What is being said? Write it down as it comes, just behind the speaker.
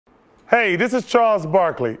Hey, this is Charles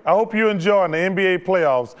Barkley. I hope you're enjoying the NBA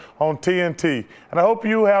playoffs on TNT. And I hope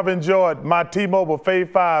you have enjoyed my T-Mobile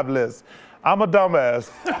Fave 5 list. I'm a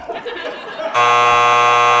dumbass.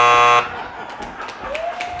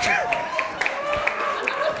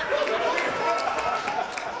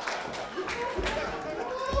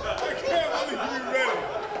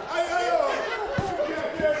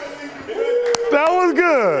 That was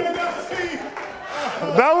good.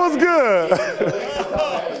 That was good.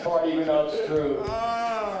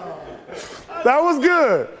 That was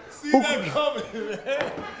good. See that coming,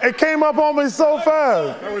 man. It came up on me so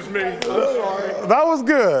fast. That was me. I'm sorry. That was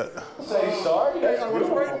good. Say sorry. I was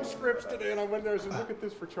writing scripts today, and I went there and said, "Look at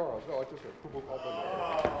this for Charles." No, I just said, "Boop, boop,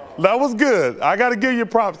 boop." That was good. I got to give you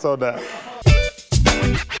props on that.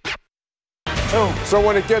 So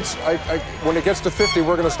when it gets to 50,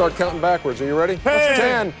 we're going to start counting backwards. Are you ready?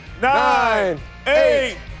 10, 9,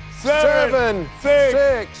 8, 7,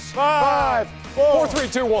 6, 5, 4, 3,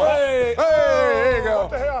 2, 1. Hey, there you go.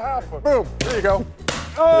 What the hell happened? Boom. There you go.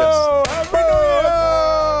 Oh, Yes. Happy New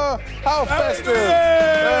Year! How festive.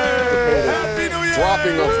 Happy New Year!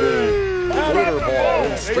 Dropping of the glitter ball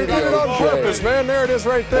in Studio did it on J. purpose, man. There it is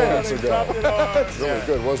right there. Minutes ago. That's really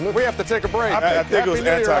good, wasn't it? We have to take a break. I think it was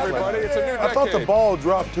Happy New Year, anti-climactic. everybody. It's a new decade. I thought the ball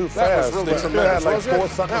dropped too fast. That was really It tremendous, had like wasn't 4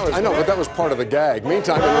 it? seconds. I know, but that was part of the gag.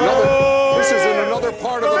 Meantime, this is in another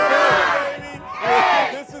part of the film.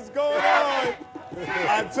 This is going on.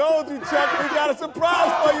 I told you, Chuck, we got a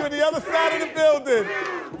surprise for you on the other side of the building.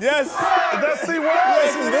 Yes. Let's see what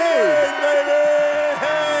Yes, else. it is, baby.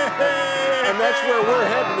 Hey. And that's where we're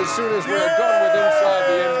heading as soon as we're done with Inside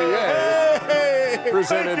the NBA.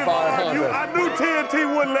 Presented by Honda. I knew TNT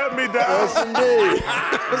wouldn't let me down. Yes, indeed.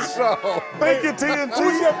 So, Thank you, TNT.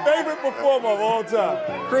 Who's your favorite performer of all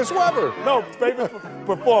time? Chris Webber. No, favorite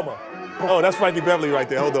performer. Oh, that's Frankie Beverly right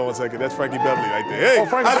there. Hold on one second. That's Frankie Beverly right there. Hey, Oh,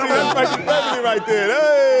 Frankie I see that's Beverly. Frankie Beverly right there.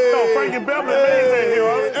 Hey. No, Frankie Beverly amazing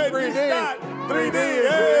hero. Hey, 3D. 3D.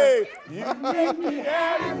 Hey.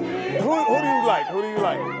 Who do you like? Who do you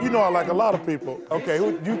like? You know I like a lot of people. Okay,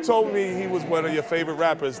 you told me he was one of your favorite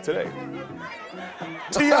rappers today.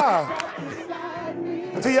 T.I.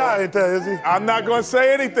 T.I. ain't that, is he? I'm not going to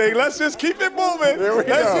say anything. Let's just keep it moving. There we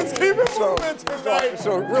go. Let's just keep it moving tonight.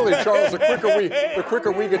 So really, Charles, the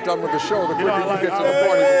quicker we get done with the show, the quicker you get to the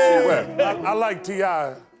party with C-Web. I like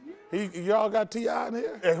T.I. Y'all got T.I. in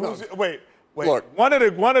here? And wait. Look. One of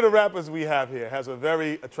the rappers we have here has a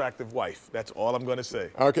very attractive wife. That's all I'm going to say.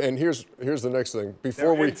 Okay, and here's the next thing.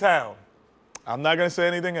 They're in town. I'm not going to say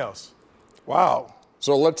anything else. Wow.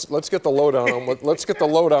 So let's get the lowdown on what's going on.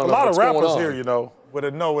 A lot of rappers here, you know. With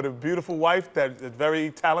a beautiful wife that is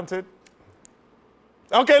very talented.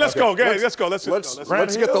 Okay, let's go. Let's go. Let's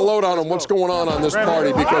get the lowdown on what's going on this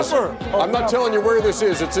party because I'm not telling you where this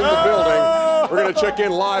is. It's in the building. We're going to check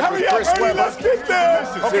in live with Chris Webber. Let's get there.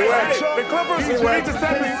 Okay, the Clippers beat the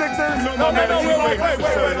 76ers. No, wait.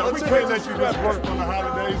 We can't let you just work on the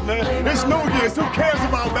holidays, man. It's New Year's. Who cares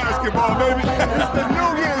about basketball, baby? It's the New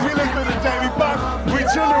Year's. We listen to Jamie Foxx. We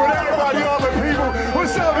chilling with everybody, all the people.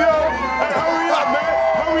 What's up, y'all? Hey, hurry up, man.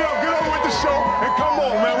 Hurry up. Get on with the show. And come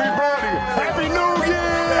on, man. We ready. Happy New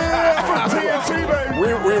Year from TNT, baby.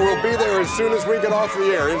 We will be there as soon as we get off the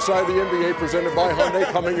air. Inside the NBA, presented by Hyundai,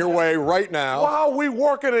 coming your way right now. Why are we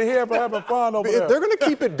working in here for having fun over there? They're going to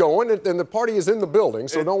keep it going, and the party is in the building,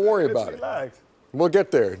 so don't worry about it. Relax. We'll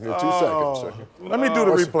get there in 2 seconds. Let me do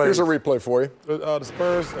the replay. Here's a replay for you. The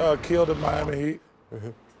Spurs killed the Miami Heat.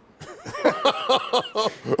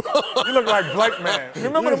 You look like Black Man.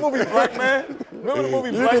 Remember the movie Black Man? Remember the movie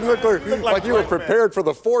You Black didn't Man? look like you were prepared for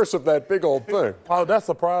the force of that big old thing. Oh, that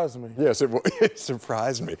surprised me. Yes, it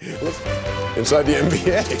surprised me. Inside the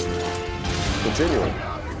NBA. Continuing.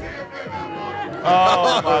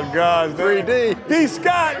 Oh, my God. 3D. D.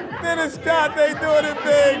 Scott. Dennis Scott, they doing it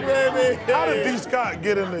big, baby. How did D. Scott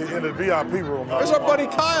get in the VIP room? There's our buddy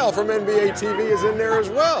Kyle from NBA TV is in there as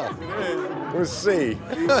well. Let's see.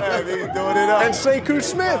 Yeah, he's doing it up. And Sekou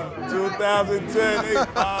Smith. 2010.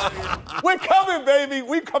 We're coming, baby.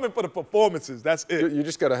 We're coming for the performances. That's it. You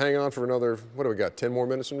just got to hang on for another, what do we got, 10 more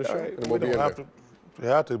minutes in the show? Right. And we'll be We in don't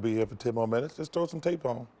there. have to be here for 10 more minutes. Just throw some tape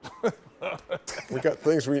on. We got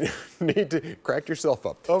things we need to crack yourself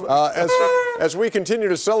up. Oh. As we continue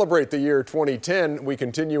to celebrate the year 2010, we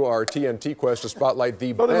continue our TNT quest to spotlight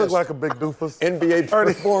the Don't it look best like a big doofus? NBA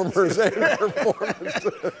performers and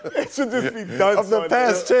performances It should just be done. of the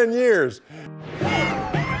past 10 years. If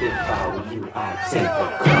I were you, I'd take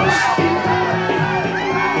a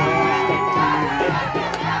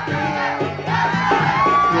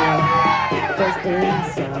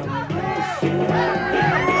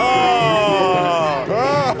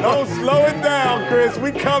Don't slow it down, Chris.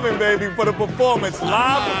 We coming. coming, baby, for the performance,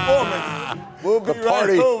 live performance. We'll be right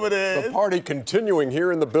over there. The party continuing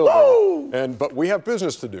here in the building. But we have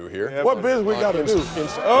business to do here. Yeah, what business we got to do?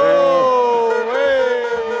 Oh,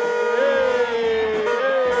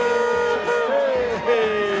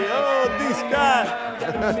 D-Scott.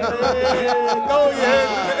 Throw your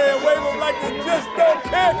hands in the air, wave them like you just don't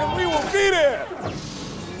care, because we will be there.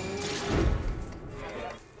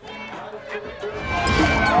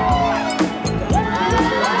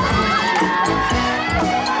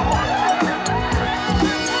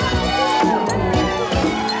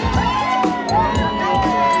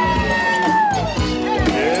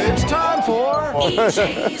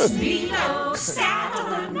 DJ's Nino Stat of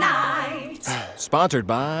the Night. Sponsored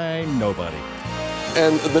by nobody.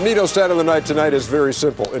 And the Nito stat of the night tonight is very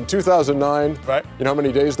simple. In 2009, right? You know how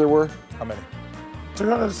many days there were? How many?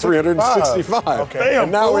 365. Okay. Damn,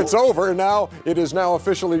 and now it's over, and now it is now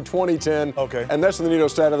officially 2010. Okay. And that's the Nito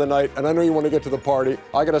stat of the night. And I know you want to get to the party.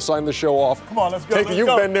 I got to sign the show off. Come on, let's go.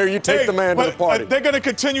 You've been there. You take the man to the party. They're going to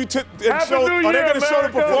continue to show. Are they going to show the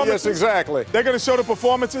performances? Yes, exactly. They're going to show the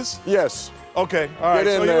performances? Yes. Okay. All right. Get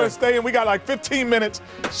in so you're there. going to stay in. We got like 15 minutes.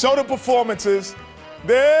 Show the performances.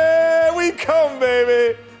 There we come,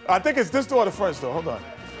 baby. I think it's this door or the first door. Hold on.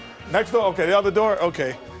 Next door. Okay. The other door.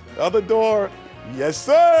 Okay. The other door. Yes,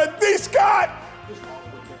 sir. D. Scott.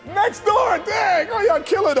 Next door. Dang. Oh, y'all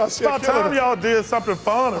killing us. It's about time y'all did something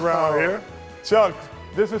fun around here. Chuck,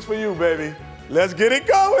 this is for you, baby. Let's get it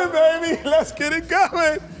going, baby. Let's get it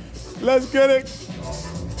going. Let's get it.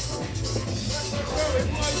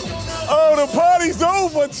 Oh, the party's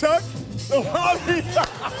over, Chuck. The party's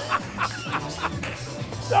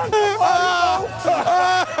Chuck, the party's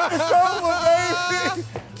over. It's over, baby.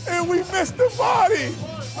 And we missed the party.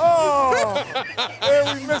 Oh,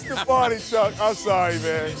 and we missed the party, Chuck. I'm sorry,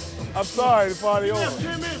 man. I'm sorry, the party over.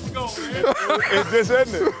 10 minutes ago, man. It just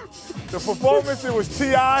ended. The performance, it was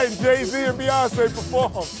T.I. and Jay-Z and Beyonce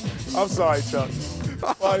performed. I'm sorry, Chuck.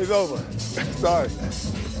 The party's over. Sorry.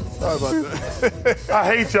 Sorry about that. I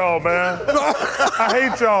hate y'all, man. I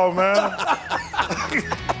hate y'all, man.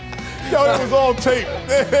 Yo, it was all taped.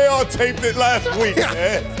 They all taped it last week,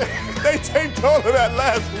 man. They taped all of that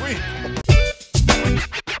last week.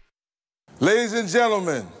 Ladies and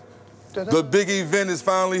gentlemen, the big event is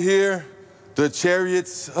finally here, the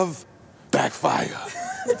Chariots of Backfire.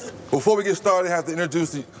 Before we get started, I have to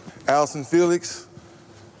introduce Allison Felix,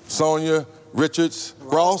 Sonia Richards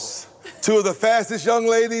Ross, two of the fastest young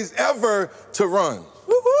ladies ever to run.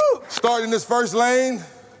 Woo-hoo. Starting this first lane,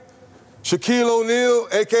 Shaquille O'Neal,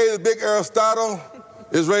 a.k.a. the Big Aristotle,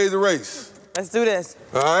 is ready to race. Let's do this.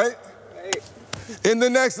 All right? In the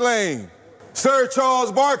next lane, Sir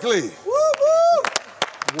Charles Barkley. Woo-hoo!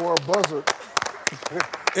 Wore a buzzer.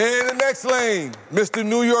 In the next lane, Mr.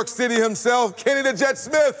 New York City himself, Kenny the Jet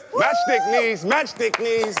Smith. Matchstick knees, matchstick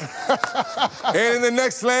knees. And in the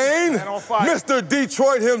next lane, Mr.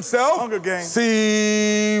 Detroit himself, Hunger Games.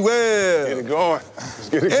 C. Webb. Get it going. Let's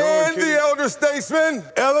get it going, And kid. the elder statesman,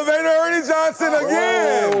 Elevator Ernie Johnson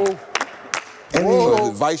again. Any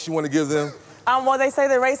advice you want to give them? Well, they say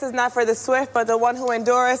the race is not for the swift, but the one who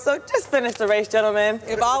endures. So just finish the race, gentlemen.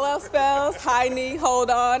 If all else fails, high knee, hold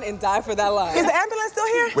on, and die for that life. Is the ambulance still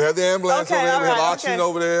here? We have the ambulance over there. We have Oxygen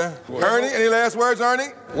over there. Ernie, any last words,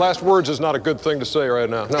 Ernie? Last words is not a good thing to say right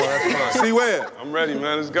now. No, that's fine. C. Webb. I'm ready,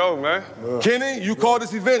 man. Let's go, man. Kenny, you called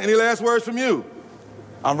this event. Any last words from you?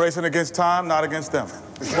 I'm racing against time, not against them.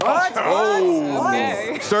 What? Oh.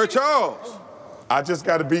 Okay. Sir Charles. I just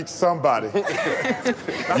got to beat somebody.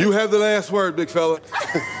 You have the last word, big fella.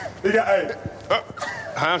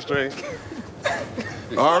 Hamstring.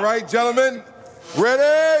 All right, gentlemen.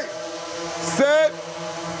 Ready, set.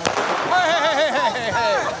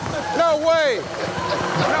 Hey. No way.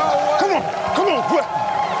 No way. Come on, quick.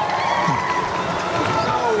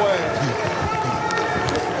 No way.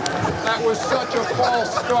 That was such a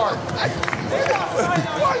false start. You're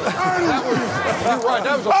right,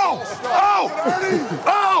 that was a false start.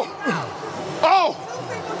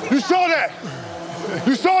 You saw that.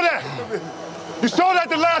 You saw that. You saw that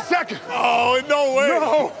the last second. Oh, no way.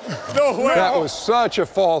 No way. That was such a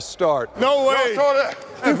false start. No way. You saw that.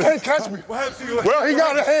 You can't catch me. Well, he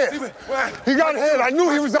got ahead. He got ahead. I knew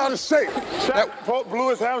he was out of shape. Shaq blew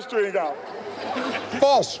his hamstring out.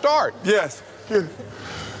 False start. Yes.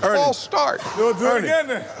 False start. You'll do it again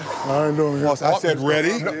then. I ain't doing it. I said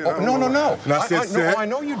ready. No. And I said set. I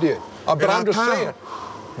know you did. But And I'm I just pound. saying,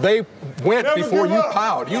 they went Never before give you up.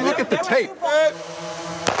 piled. You look at the tape.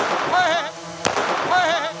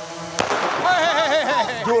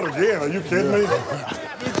 Do it again. Are you kidding me?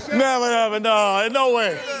 Never, no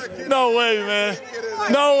way. No way, man.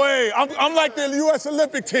 No way. I'm like the U.S.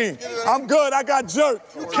 Olympic team. I'm good. I got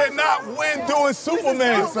jerked. You cannot win doing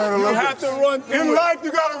Superman. You have to run through In life,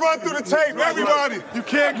 you got to run through the tape, everybody. You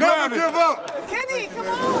can't never give up. Kenny, come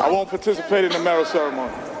on. I won't participate in the medal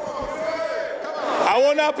ceremony. I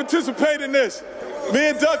will not participate in this. Me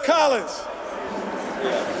and Doug Collins.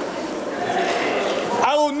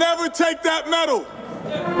 I will never take that medal.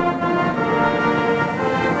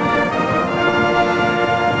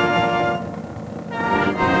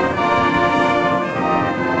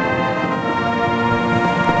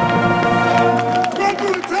 Run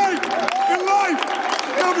through the tape. In life,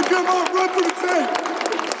 never give up. Run through the tape.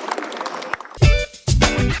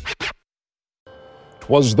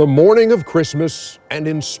 'Twas the morning of Christmas, and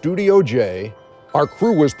in Studio J, our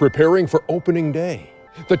crew was preparing for opening day.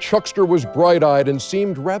 The Chuckster was bright-eyed and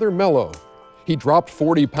seemed rather mellow. He dropped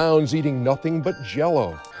 40 pounds eating nothing but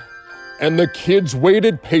Jell-O. And the kids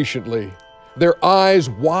waited patiently, their eyes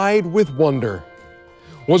wide with wonder.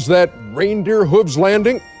 Was that reindeer hooves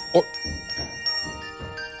landing, or...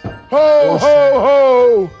 Ho, ho,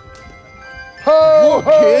 ho! Ho, Look,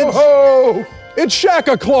 ho, kids. ho! It's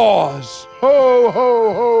Shaq Claus! Ho,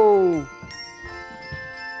 ho, ho!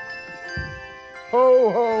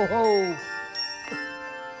 Ho, ho, ho!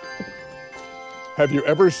 Have you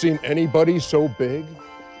ever seen anybody so big?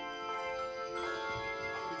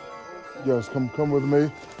 Yes, come with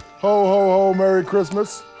me. Ho, ho, ho, Merry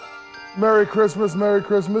Christmas. Merry Christmas, Merry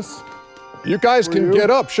Christmas. You guys For can you.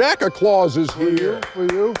 get up. Shaq Claus is here. For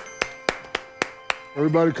you.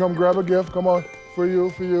 Everybody come grab a gift, come on. For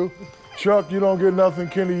you. Chuck, you don't get nothing.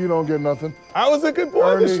 Kenny, you don't get nothing. I was a good boy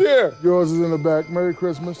Ernie, this year. yours is in the back. Merry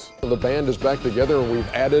Christmas. The band is back together and we've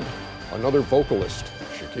added another vocalist,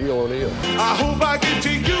 Shaquille O'Neal. I hope I get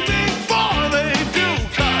to you before they do,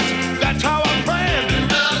 'cause that's how I planned it.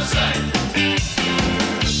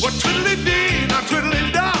 What twiddly-dee, not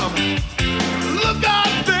twiddly-dum. Look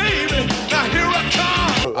out, baby, now here I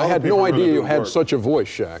come. I had no idea you had such a voice,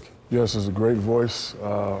 Shaq. Yes, it's a great voice.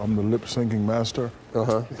 I'm the lip syncing master.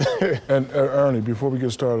 Uh-huh. And Ernie, before we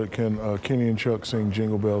get started, can Kenny and Chuck sing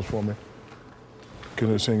Jingle Bells for me? Can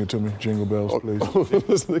they sing it to me? Jingle Bells, please.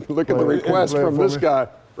 Look at the request play it from for this me. guy.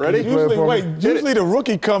 Ready? Usually the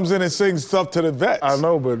rookie comes in and sings stuff to the vets. I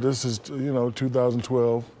know, but this is,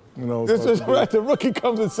 2012. This is right. The rookie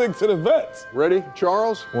comes and sings to the vets. Ready,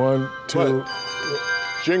 Charles? 1, 2.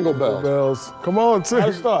 Jingle bells. Bells. Come on, sing. How'd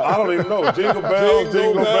it start? I don't even know. Jingle bells,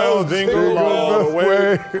 jingle bells, jingle all the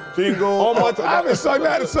way. Jingle. Oh my! I haven't sung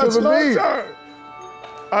that in such a long time.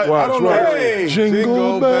 I don't know. Watch. Hey,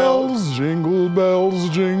 Jingle bells, jingle bells,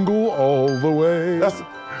 jingle all the way. That's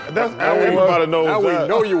everybody knows Now that. we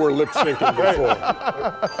know you were lip syncing before.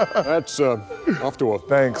 That's off to a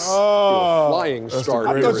Thanks. flying start.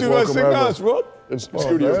 I thought you were going to sing us, bro. In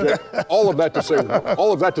Studio J. All of that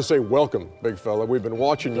to say, welcome, big fella. We've been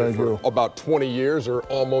watching you Thank for you. about 20 years, or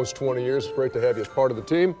almost 20 years. It's great to have you as part of the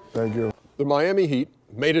team. Thank you. The Miami Heat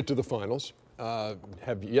made it to the finals.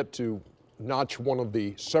 Have yet to notch one of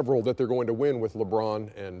the several that they're going to win with LeBron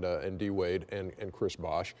and D Wade and Chris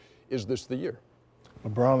Bosh. Is this the year?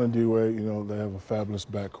 LeBron and D Wade, they have a fabulous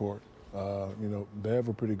backcourt. They have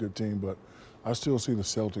a pretty good team, but I still see the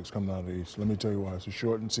Celtics coming out of the East. Let me tell you why. It's a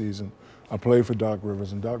shortened season. I play for Doc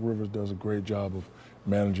Rivers, and Doc Rivers does a great job of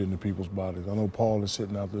managing the people's bodies. I know Paul is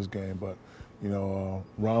sitting out this game, but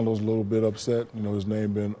Rondo's a little bit upset. His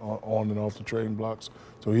name been on and off the trading blocks,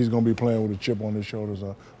 so he's going to be playing with a chip on his shoulders.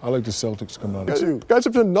 I like the Celtics coming out. Guys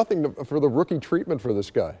have done nothing for the rookie treatment for this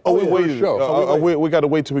guy. Oh, we waited. Show. We got to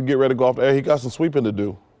wait till we get ready to go off the air. He got some sweeping to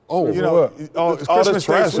do. Oh, all this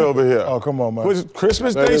trash over here. Oh, come on, man.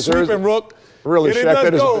 Christmas Day sweeping, Rook. Really,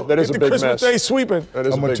 Shaq, that is a big Christmas mess. Day sweeping. That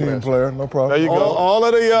is I'm a team player, no problem. There you go. All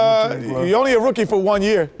of the, you're only a rookie for 1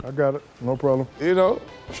 year. I got it, no problem.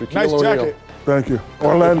 Shaquille Nice O'Neal. jacket. Thank you.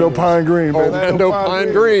 Orlando Pine Green, baby. Orlando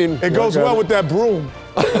Pine Green. It goes well with that broom.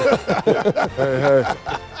 Hey.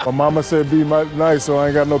 My mama said be nice, so I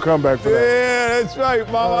ain't got no comeback for that. Yeah, that's right,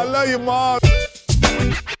 Mom. I love you, Mom.